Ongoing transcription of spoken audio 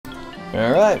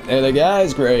Alright, hey there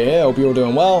guys, Gray here, hope you're all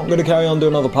doing well. I'm going to carry on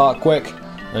doing another part quick.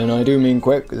 And I do mean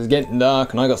quick, because it's getting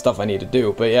dark and I got stuff I need to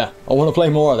do. But yeah, I want to play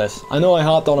more of this. I know I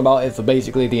harped on about it for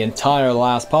basically the entire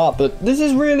last part, but this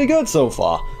is really good so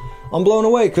far. I'm blown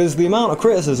away because the amount of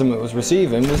criticism it was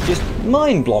receiving was just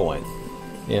mind-blowing.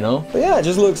 You know? But yeah, it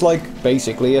just looks like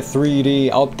basically a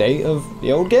 3D update of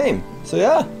the old game. So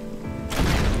yeah.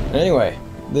 Anyway,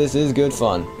 this is good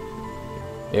fun.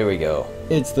 Here we go.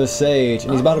 It's the Sage,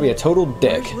 and he's about to be a total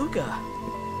dick. Where's Luca?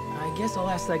 I guess I'll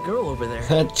ask that girl over there.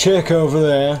 That chick over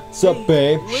there. Sup,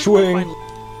 babe? Swing.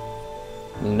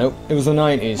 Nope, it was the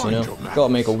 90s, you know.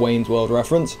 Gotta make a Wayne's World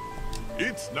reference.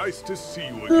 It's nice to see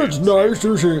you again. It's nice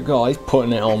to see you guys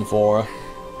putting it on for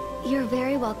her. You're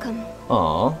very welcome.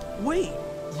 Aw. Wait,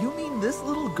 you mean this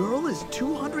little girl is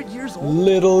 200 years old?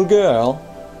 Little girl?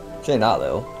 She ain't that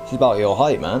little. She's about your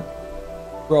height, man.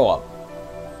 Grow up.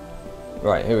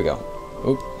 Right, here we go.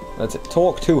 Oop, that's it.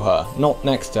 Talk to her, not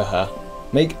next to her.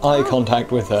 Make eye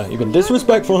contact with her. You've been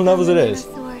disrespectful enough as it is.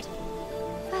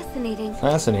 Fascinating.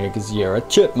 Fascinating, because you're a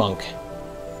chipmunk.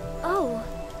 Oh.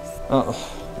 Oh,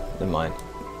 never mind.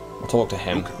 I'll talk to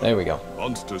him. There we go.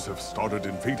 Monsters have started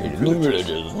invading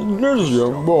Villages. There's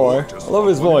your boy. I love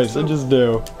his voice, I just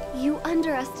do. You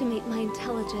underestimate my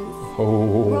intelligence.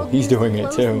 Oh, he's doing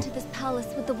it too. Into this palace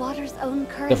with the water's own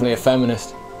current. Definitely a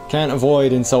feminist. Can't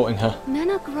avoid insulting her.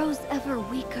 Mana grows ever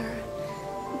weaker.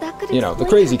 That could you know, the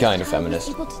crazy kind of feminist.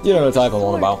 You know the type I'm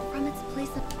on about. From its place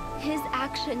of his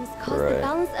actions cause the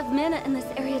balance of mana in this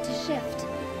area to shift.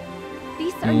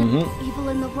 Beasts are not evil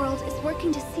in the world is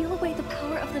working to seal away the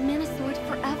power of the mana sword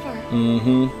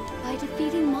forever. By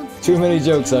defeating monsters. Too many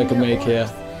jokes I could make here.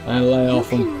 I lay off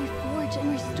them. You can reforge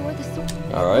and restore the sword.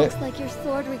 Alright. Looks like your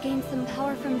sword regained some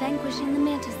power from vanquishing the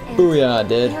mantis ant. Booyah, I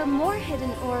did. There are more hidden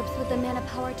orbs with the mana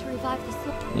power to revive the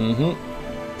sword.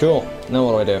 Cool. Now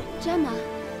what do I do? Gemma,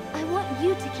 I want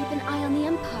you to keep an eye on the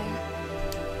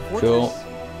Empire. Cool.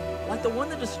 Fortress? Like the one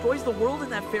that destroys the world in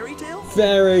that fairy tale?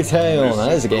 Fairy Tale. Now,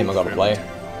 there's a game I gotta play.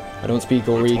 I don't speak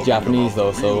or read Japanese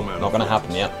though, so not gonna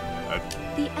happen yet.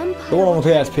 The Empire. The one on the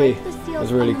PSP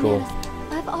was really cool.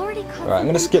 Alright, I'm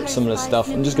gonna skip some of this stuff.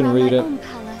 I'm just gonna read it.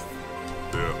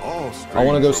 I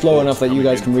want to go slow enough that you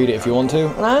guys can read it if you want to.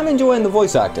 And I'm enjoying the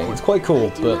voice acting. It's quite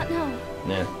cool, but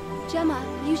yeah. Gemma,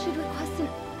 you should request an.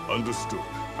 Understood.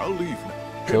 I'll leave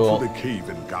now. Cool. Head for the cave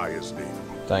in Gaia's name.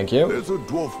 Thank you. There's a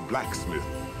dwarf blacksmith.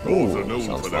 Ooh, Those are known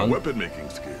sounds for their fun. weapon making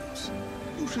skills.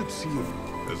 You should see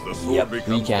if as the sword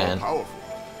becomes we can. more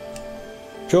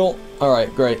powerful. Cool.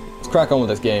 Alright, great. Let's crack on with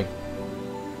this game.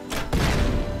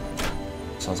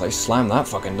 Sounds like he slammed that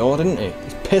fucking door, didn't he?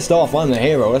 He's pissed off I'm the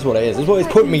hero, that's what it is. That's what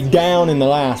he's put me down in the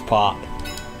last part.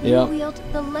 You wield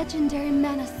the legendary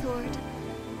mana sword,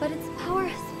 but its power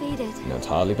has faded. No, it's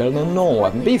hardly better than a normal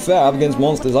weapon. Be fair, up against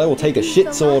monsters, I will take a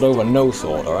shit sword over no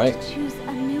sword, alright?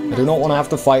 I do not want to have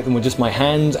to fight them with just my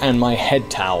hands and my head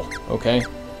towel, okay?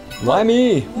 Why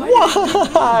me?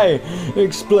 Why?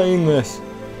 Explain this.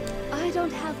 I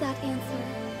don't have that answer,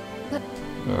 but...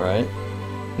 Alright.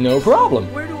 No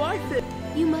problem. Where do I fit?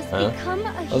 You must become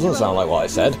a hero. Doesn't sound like what I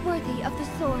said. Worthy of the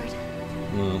sword.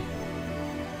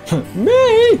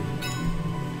 Me?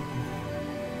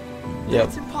 Yep.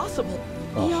 That's impossible.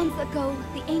 Eons ago,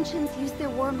 the ancients used their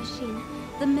war machine,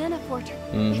 the mana fortress.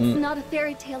 It's not a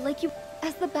fairy tale like you.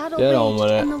 As the battle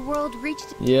raged and the world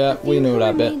reached. Yeah, we know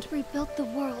that bit. Rebuilt the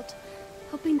world,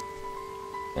 hoping.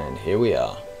 And here we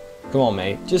are. Come on,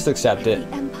 mate. Just accept it.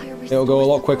 It'll go a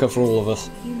lot quicker for all of us.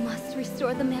 You must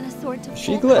restore the mana sword to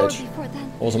She full power glitch? before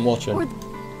then. Wasn't watching.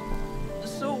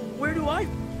 So where do I?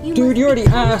 Dude, you already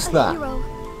asked that. Hero.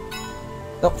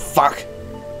 Oh, fuck.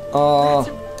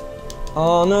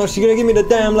 Oh no, she's gonna give me the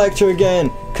damn lecture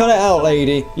again. Cut it out,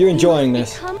 lady. You're enjoying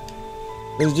this.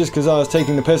 It was just because I was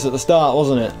taking the piss at the start,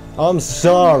 wasn't it? I'm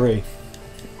sorry.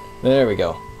 There we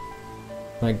go.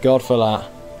 Thank God for that.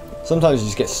 Sometimes you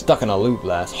just get stuck in a loop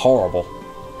there. It's horrible.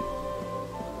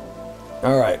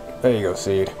 Alright, there you go,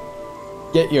 Seed.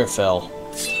 Get your fill.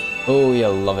 Oh, you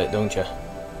love it, don't you?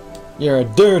 You're a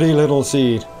dirty little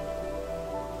Seed.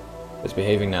 It's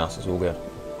behaving now, so it's all good.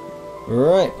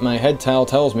 Right, my head towel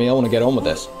tells me I want to get on with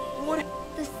this. What?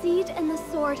 The seed and the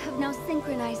sword have now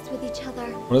synchronized with each other.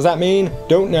 What does that mean?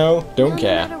 Don't know, don't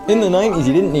care. In the 90s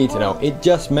you didn't need to know. It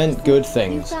just meant good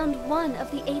things. You found one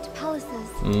of the 8 palaces.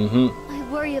 I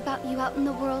worry about you out in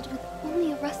the world with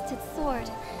only a rusted sword.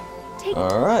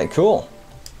 Alright, cool.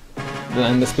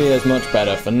 Then the spear is much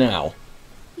better for now.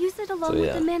 Use it along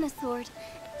with the mana sword.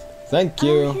 Thank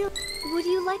you. Would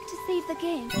you like to save the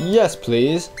game? Yes,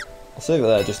 please. I'll save it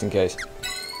there just in case.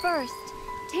 First,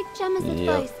 take Gemma's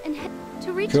advice and head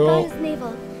to reach Cool. Gaia's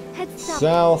navel. Head south.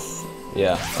 South.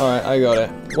 Yeah, alright, I got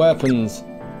it. Weapons.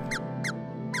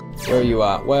 Where are you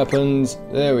at? Weapons.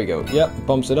 There we go. Yep,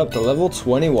 bumps it up to level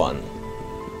 21.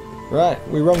 Right,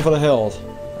 we run for the hills.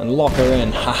 And lock her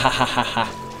in. Ha ha ha ha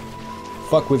ha.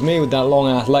 Fuck with me with that long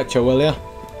ass lecture, will ya?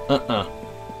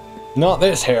 Not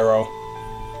this hero.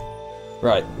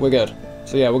 Right, we're good.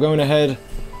 So yeah, we're going ahead.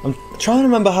 I'm trying to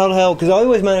remember how the hell, because I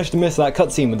always manage to miss that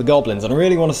cutscene with the goblins, and I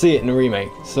really want to see it in the remake.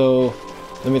 So,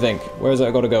 let me think. Where's it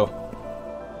I gotta go?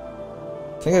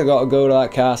 I think I gotta go to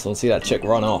that castle and see that chick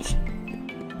run off.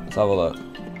 Let's have a look.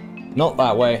 Not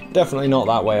that way. Definitely not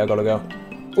that way I gotta go.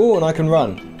 Ooh, and I can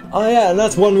run. Oh yeah, and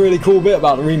that's one really cool bit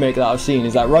about the remake that I've seen,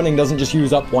 is that running doesn't just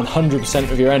use up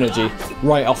 100% of your energy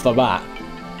right off the bat.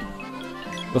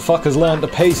 The fucker's learned to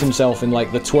pace himself in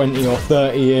like the 20 or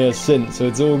 30 years since, so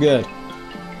it's all good.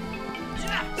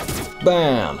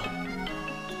 Bam!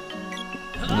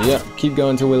 Yep, keep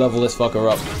going till we level this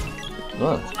fucker up.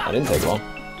 Oh, I didn't take long.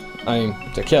 I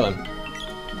mean, to kill him.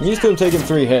 I'm used to him taking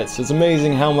 3 hits. It's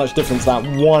amazing how much difference that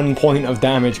 1 point of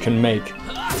damage can make.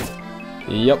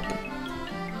 Yep.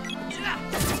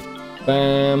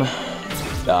 Bam.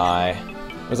 Die.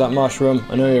 Where's that mushroom?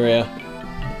 I know you're here.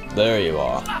 There you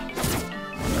are.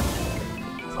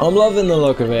 I'm loving the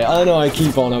look of it. I know I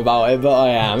keep on about it, but I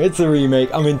am. It's a remake.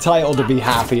 I'm entitled to be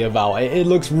happy about it. It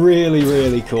looks really,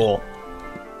 really cool.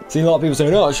 Seen a lot of people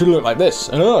saying, oh, it should look like this,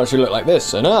 and oh, it should look like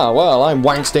this, and well, I'm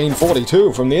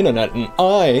Wankstein42 from the internet, and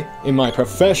I, in my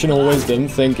professional wisdom,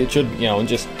 think it should, you know,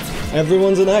 just,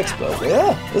 everyone's an expert. But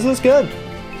yeah, this looks good.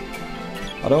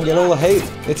 I don't get all the hate.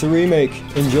 It's a remake.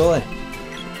 Enjoy.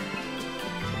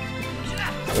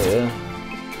 Yeah.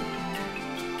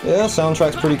 Yeah,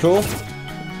 soundtrack's pretty cool.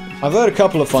 I've heard a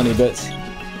couple of funny bits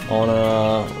on,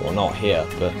 well, not here,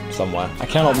 but somewhere. I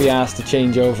cannot be asked to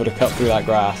change over to cut through that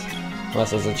grass.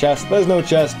 Unless there's a chest. There's no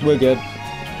chest. We're good.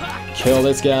 Kill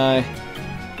this guy.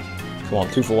 Come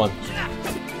on, 2 for 1.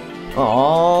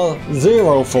 Aww,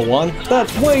 0 for 1.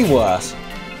 That's way worse.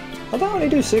 How'd that only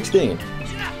do 16?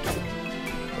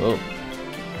 Oh.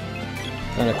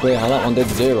 Kinda clear how that one did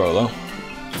 0, though.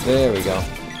 There we go.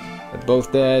 They're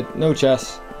both dead. No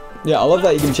chests. Yeah, I love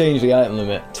that you can change the item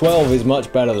limit. 12 is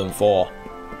much better than 4.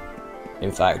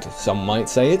 In fact, some might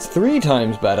say it's 3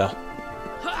 times better.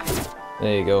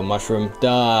 There you go, mushroom.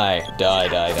 Die. Die,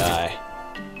 die, die.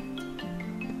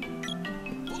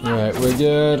 Alright, we're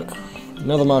good.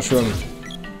 Another mushroom.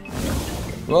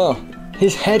 Whoa,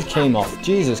 his head came off.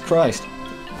 Jesus Christ.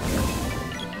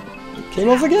 Came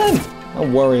off again. How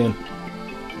worrying.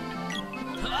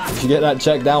 You should get that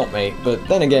checked out, mate. But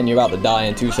then again, you're about to die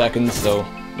in 2 seconds, so,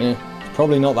 it's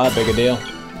probably not that big a deal.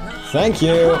 Thank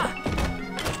you.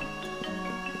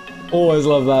 Always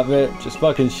love that bit. Just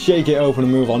fucking shake it open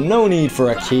and move on. No need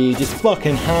for a key. Just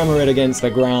fucking hammer it against the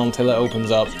ground till it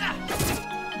opens up.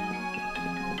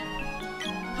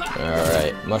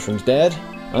 Alright, mushroom's dead.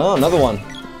 Oh, another one.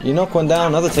 You knock one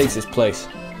down, another takes its place.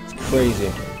 It's crazy.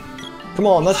 Come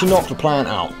on, that should knock the plant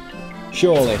out.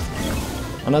 Surely.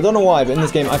 And I don't know why, but in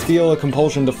this game I feel a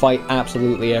compulsion to fight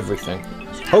absolutely everything.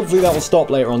 Hopefully that will stop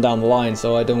later on down the line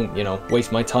so I don't, you know,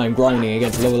 waste my time grinding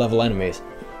against lower level enemies.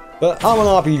 But I'm an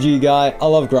RPG guy, I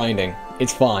love grinding.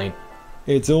 It's fine.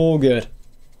 It's all good.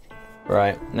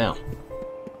 Right, now.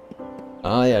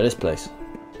 Ah yeah, this place.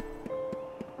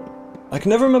 I can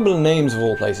never remember the names of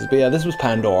all places, but yeah, this was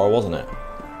Pandora, wasn't it?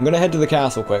 I'm gonna head to the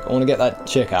castle quick, I wanna get that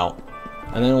chick out.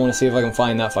 And then I wanna see if I can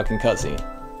find that fucking cutscene.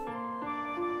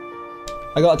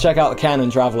 I gotta check out the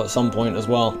cannon travel at some point as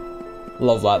well.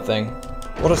 Love that thing.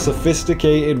 What a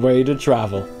sophisticated way to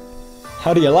travel.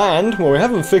 How do you land? Well, we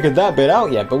haven't figured that bit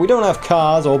out yet, but we don't have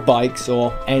cars or bikes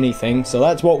or anything, so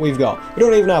that's what we've got. We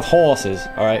don't even have horses,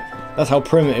 alright? That's how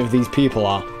primitive these people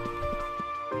are.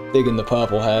 Digging the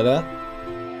purple hair there.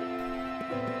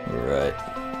 Right.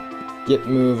 Get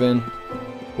moving.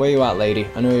 Where you at, lady?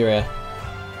 I know you're here.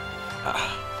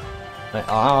 My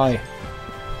eye.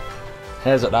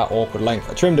 Hair's at that awkward length.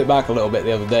 I trimmed it back a little bit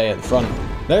the other day at the front.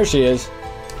 There she is.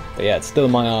 But yeah, it's still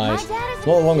in my eyes. Not as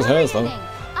long as hers, though.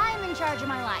 Of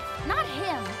my life, not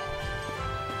him.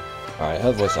 Alright,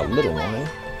 her voice a little longer.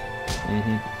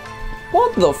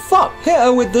 What the fuck? Hit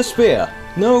her with the spear.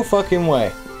 No fucking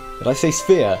way. Did I say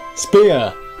sphere?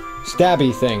 Spear!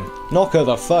 Stabby thing. Knock her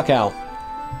the fuck out.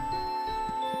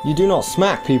 You do not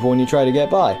smack people when you try to get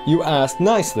by. You ask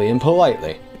nicely and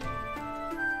politely.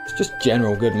 It's just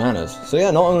general good manners. So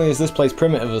yeah, not only is this place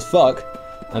primitive as fuck,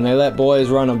 and they let boys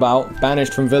run about,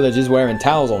 banished from villages wearing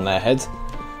towels on their heads.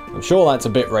 I'm sure that's a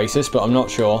bit racist, but I'm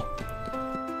not sure.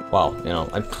 Well, you know,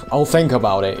 I'll think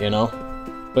about it, you know.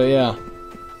 But yeah,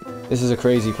 this is a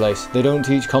crazy place. They don't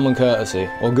teach common courtesy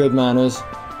or good manners.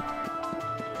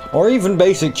 Or even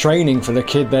basic training for the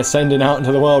kid they're sending out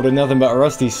into the world with nothing but a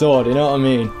rusty sword, you know what I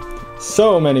mean?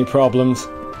 So many problems.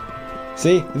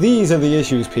 See, these are the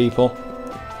issues, people.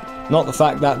 Not the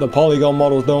fact that the polygon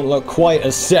models don't look quite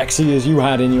as sexy as you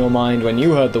had in your mind when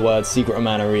you heard the word Secret of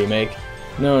Mana Remake.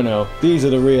 No, no, these are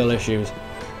the real issues.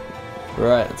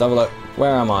 Right, let's have a look.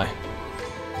 Where am I?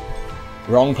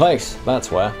 Wrong place,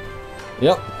 that's where.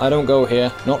 Yep, I don't go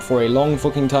here. Not for a long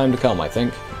fucking time to come, I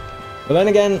think. But then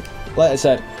again, like I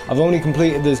said, I've only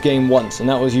completed this game once, and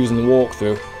that was using the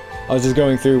walkthrough. I was just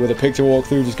going through with a picture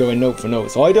walkthrough, just going note for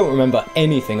note, so I don't remember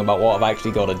anything about what I've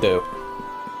actually got to do.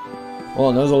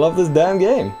 Well, knows I love this damn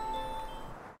game.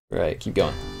 Right, keep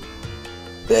going.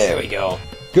 There we go.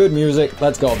 Good music,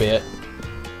 that's gotta be it.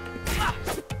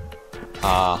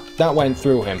 Ah, that went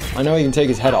through him. I know he can take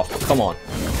his head off, but come on.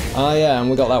 Ah yeah, and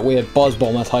we got that weird buzz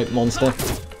bomber type monster.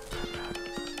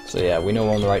 So yeah, we know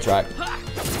we're on the right track.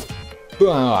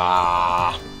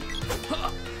 Ah.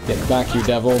 Get back, you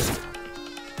devils.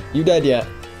 You dead yet?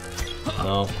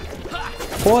 No.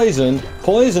 Poisoned?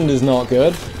 Poisoned is not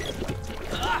good.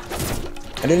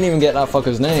 I didn't even get that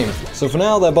fucker's name. So for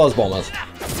now, they're buzz bombers.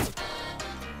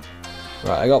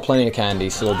 Right, I got plenty of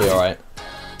candy, so we'll be alright.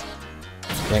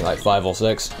 I think like 5 or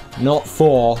 6. Not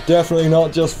 4. Definitely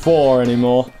not just 4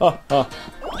 anymore. Ha ha.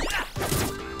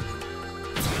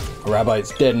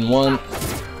 Rabbite's dead in one.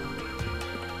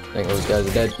 I think those guys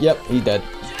are dead. Yep, he's dead.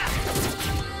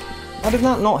 How did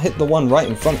that not hit the one right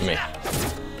in front of me? I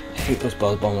hate those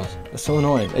buzz bombers. They're so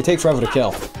annoying. They take forever to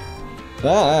kill.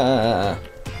 Ah.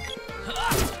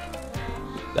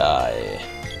 Die.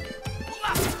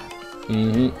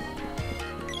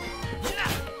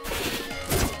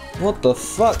 What the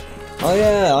fuck? Oh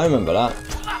yeah, I remember that.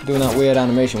 Doing that weird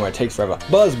animation where it takes forever.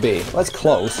 Buzz Bee. That's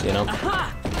close, you know.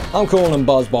 I'm calling them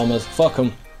buzz bombers. Fuck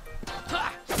them.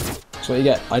 That's what you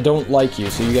get. I don't like you,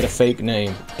 so you get a fake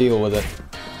name. Deal with it.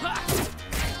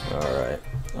 Alright.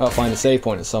 I'll find a save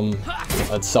point at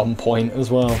some point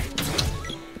as well.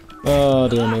 Oh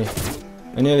dear me.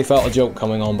 I nearly felt a joke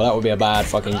coming on, but that would be a bad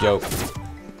fucking joke.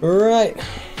 Right.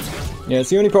 Yeah, it's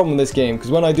the only problem with this game,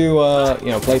 because when I do,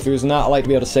 you know, playthroughs and that, I like to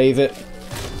be able to save it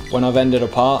when I've ended a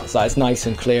part, so that it's nice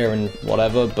and clear and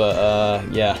whatever, but,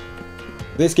 yeah.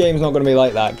 This game's not going to be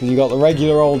like that, because you got the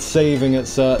regular old saving at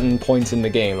certain points in the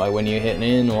game, like when you're hitting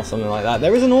in or something like that.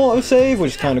 There is an autosave,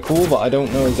 which is kind of cool, but I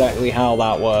don't know exactly how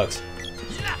that works.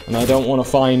 And I don't want to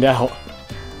find out.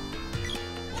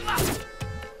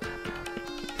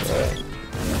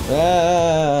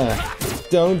 Ah,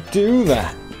 don't do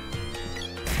that.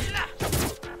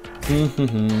 I'm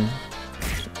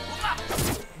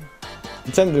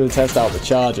tempted to test out the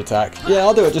charge attack. Yeah,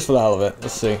 I'll do it just for the hell of it.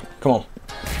 Let's see. Come on.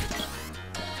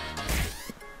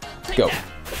 Let's go.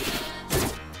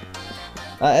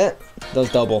 That it? Does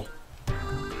double.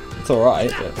 It's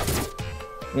alright, but...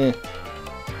 eh.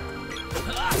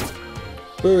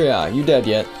 Booyah, you dead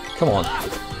yet? Come on.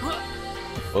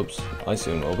 Oops, I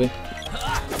soon will be.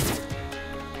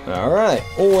 Alright,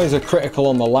 always a critical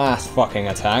on the last fucking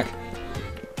attack.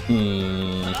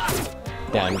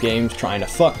 Damn game's trying to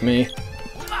fuck me.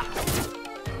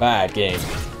 Bad game.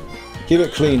 Keep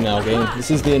it clean now, game.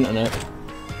 This is the internet.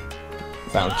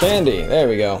 Found candy. There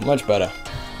we go. Much better.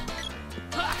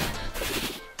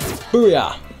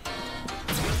 Booyah!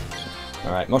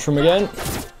 Alright, mushroom again.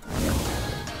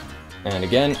 And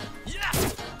again.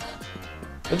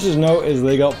 I just noticed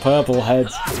they got purple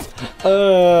heads.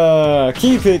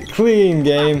 Keep it clean,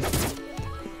 game.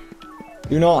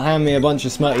 Do not hand me a bunch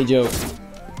of smutty jokes.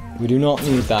 We do not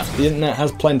need that. The internet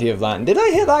has plenty of that. And did I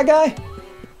hit that guy?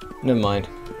 Never mind.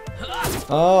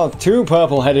 Oh, 2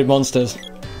 purple-headed monsters.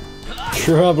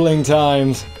 Troubling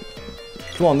times.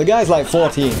 Come on, the guy's like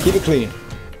 14. Keep it clean.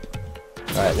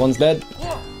 Alright, one's dead.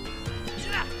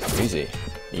 Easy.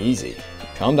 Easy.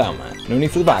 Calm down, man. No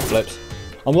need for the backflips.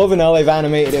 I'm loving how they've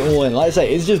animated it all in. Like I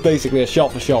say, it's just basically a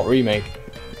shot-for-shot remake.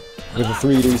 With a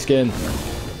 3D skin.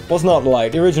 What's not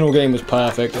like? The original game was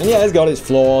perfect. And yeah, it's got its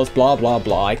flaws, blah blah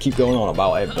blah. I keep going on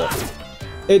about it, but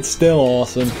it's still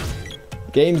awesome.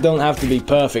 Games don't have to be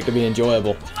perfect to be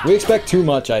enjoyable. We expect too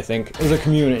much, I think, as a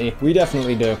community. We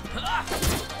definitely do.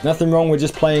 Nothing wrong with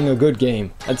just playing a good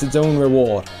game. That's its own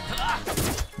reward.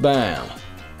 Bam.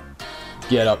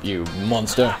 Get up, you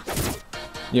monster.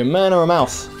 You a man or a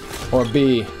mouse? Or a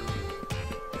bee?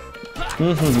 Come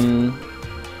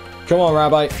on,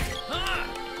 Rabbite.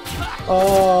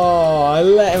 Oh, I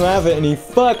let him have it and he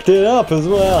fucked it up as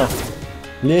well.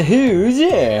 Yahoo,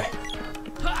 yeah.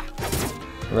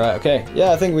 Right, okay.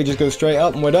 Yeah, I think we just go straight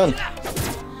up and we're done.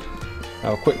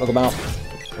 Have a quick look about.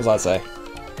 What does that say?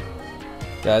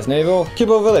 Guys, naval.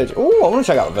 Kibble village. Ooh, I want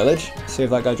to check out the village. See if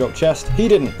that guy dropped chest. He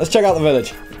didn't. Let's check out the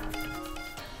village.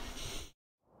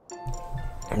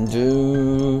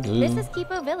 This is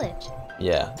Kipo Village.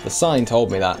 Yeah, the sign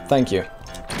told me that. Thank you.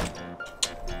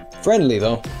 Friendly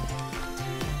though.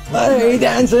 Hey, he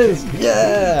dances!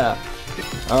 Yeah!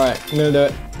 Alright, I'm gonna do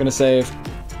it. I'm gonna save.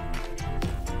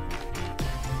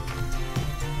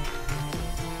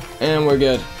 And we're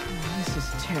good. This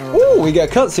is terrible. Ooh, we get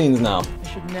cutscenes now. I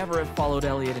should never have followed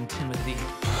Elliot and Timothy.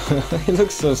 He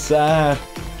looks so sad.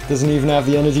 Doesn't even have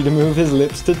the energy to move his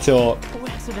lips to talk. Who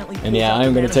accidentally And yeah,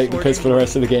 I'm gonna take the piss for the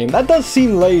rest of the game. That does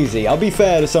seem lazy. I'll be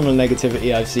fair to some of the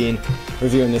negativity I've seen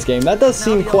reviewing this game. That does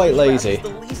seem quite lazy. The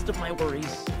least of my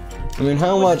worries. I mean,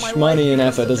 how much money and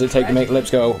effort does it take to make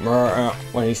lips go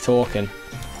when he's talking?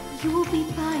 You will be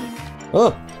fine.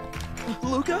 Oh,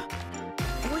 Luca?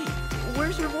 Wait,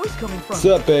 where's your voice coming from? what's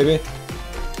up, baby?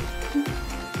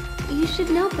 You should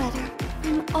know better.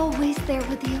 I'm always there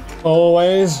with you.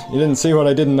 Always? You didn't see what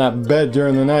I did in that bed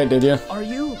during the night, did you? Are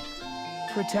you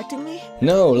protecting me?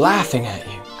 No, laughing at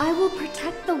you. I will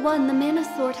protect the one the Mana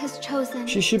Sword has chosen.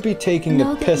 She should be taking the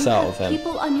Know that piss you out have of him.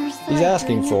 people on your side He's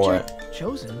asking during your for journey. it.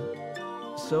 Chosen?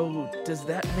 So, does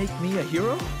that make me a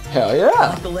hero? Hell yeah!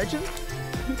 Like the legend?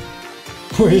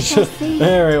 We should. see.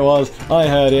 There it was. I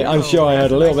heard it. I'm sure I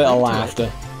heard a little bit of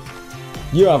laughter.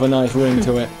 You have a nice ring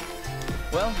to it.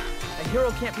 Well, a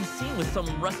hero can't be seen with some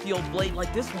rusty old blade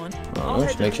like this one. Oh, I'll which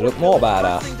head to makes you the look more village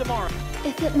first badass. thing tomorrow.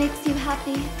 If it makes you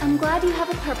happy, I'm glad you have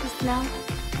a purpose now.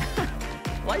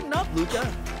 Lighten up, Luca.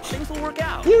 Things will work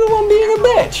out. You're the one being a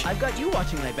bitch! I've got you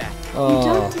watching my back. You Oh,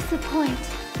 don't disappoint.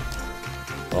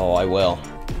 oh, I will.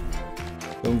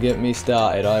 Don't get me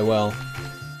started, I will.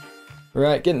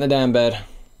 Right, get in the damn bed.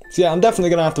 So yeah, I'm definitely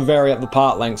gonna have to vary up the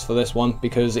part lengths for this one,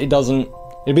 because it'd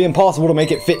be impossible to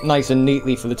make it fit nice and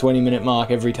neatly for the 20-minute mark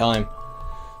every time.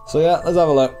 So yeah, let's have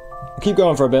a look. Keep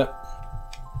going for a bit.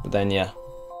 But then yeah.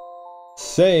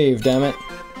 Save, damn it.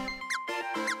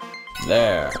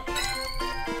 There.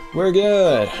 We're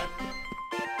good.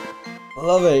 I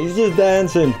love it, he's just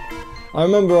dancing. I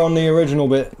remember on the original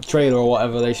trailer or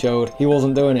whatever they showed, he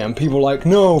wasn't doing it, and people were like,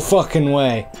 no fucking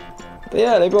way. But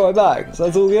yeah, they brought it back, so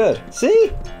that's all good.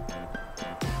 See?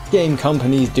 Game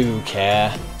companies do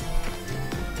care.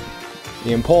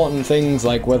 The important things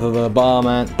like whether the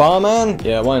barman...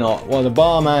 Yeah, why not? Whether the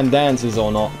barman dances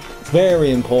or not. It's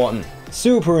very important.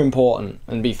 Super important.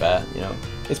 And be fair, you know,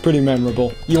 it's pretty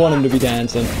memorable. You want him to be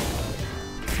dancing.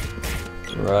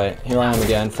 Right, here I am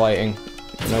again, fighting.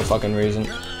 No fucking reason.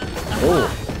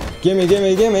 Oh, gimme,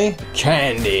 gimme, gimme!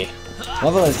 Candy! I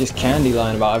love how there's just candy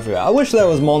lying about everywhere. I wish there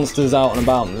was monsters out and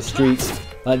about in the streets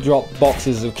that dropped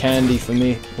boxes of candy for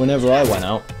me whenever I went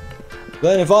out.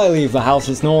 Then if I leave the house,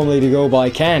 it's normally to go buy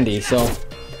candy, so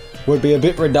would be a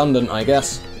bit redundant, I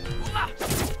guess.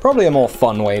 Probably a more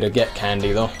fun way to get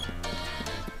candy, though.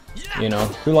 You know,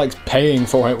 who likes paying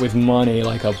for it with money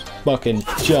like a fucking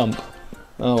chump?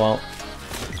 Oh well.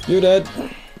 You dead.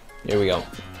 Here we go.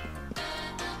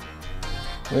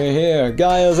 We're here.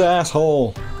 Gaia's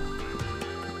asshole.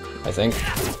 I think.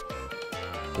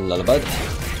 Lullaby.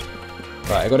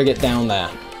 Right, I gotta get down there.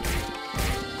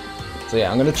 So yeah,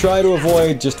 I'm gonna try to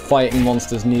avoid just fighting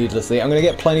monsters needlessly. I'm gonna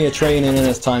get plenty of training in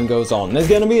as time goes on. There's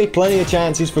gonna be plenty of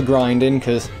chances for grinding,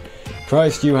 because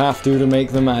Christ, you have to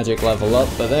make the magic level up,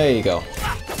 but there you go.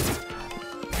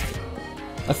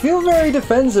 I feel very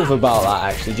defensive about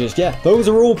that, actually, just, yeah, those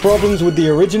are all problems with the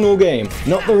original game,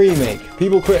 not the remake.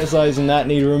 People criticizing that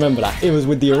need to remember that. It was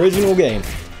with the original game.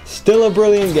 Still a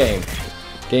brilliant game.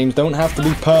 Games don't have to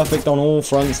be perfect on all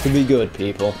fronts to be good,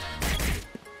 people.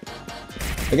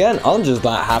 Again, I'm just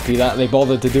that happy that they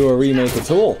bothered to do a remake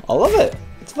at all. I love it.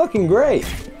 It's fucking great.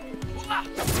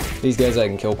 These guys I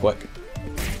can kill quick.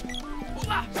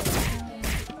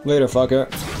 Later, fucker.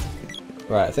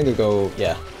 Right, I think I go...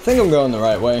 yeah. I think I'm going the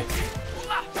right way.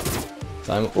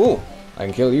 Ooh, I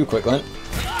can kill you quick then.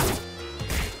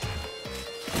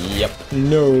 Yep,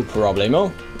 no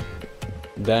problemo.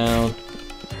 Down.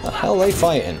 The hell are they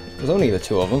fighting? There's only the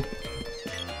two of them.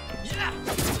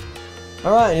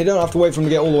 Alright, and you don't have to wait for him to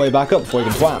get all the way back up before you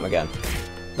can twat him again.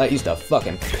 That used to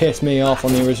fucking piss me off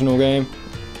on the original game.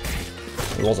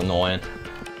 It was annoying.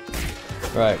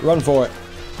 Right, run for it.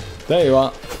 There you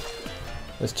are.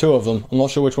 There's two of them. I'm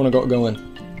not sure which one I got going.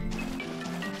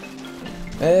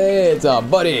 Hey, it's our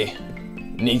buddy,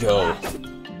 Nico.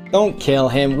 Don't kill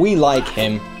him. We like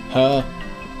him. Her.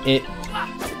 It.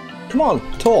 Come on,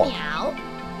 talk. Meow.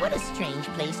 What a strange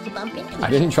place to bump into. I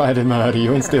didn't try to murder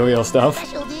you and steal your stuff.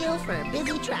 Special deal for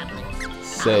busy travelers.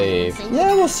 Save.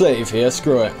 Yeah, we'll save here.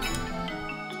 Screw it.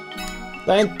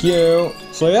 Thank you.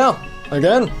 So yeah,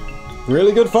 again,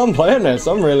 really good fun playing this.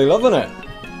 I'm really loving it.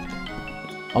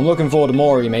 I'm looking forward to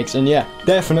more remakes, and yeah,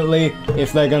 definitely,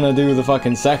 if they're gonna do the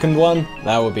fucking second one,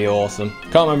 that would be awesome.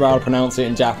 Can't remember how to pronounce it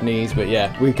in Japanese, but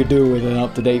yeah, we could do with an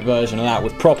up-to-date version of that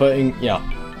with proper yeah,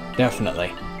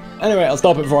 definitely. Anyway, I'll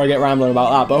stop it before I get rambling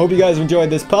about that, but I hope you guys enjoyed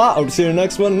this part. I hope to see you in the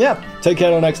next one, and yeah, take care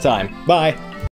till next time. Bye!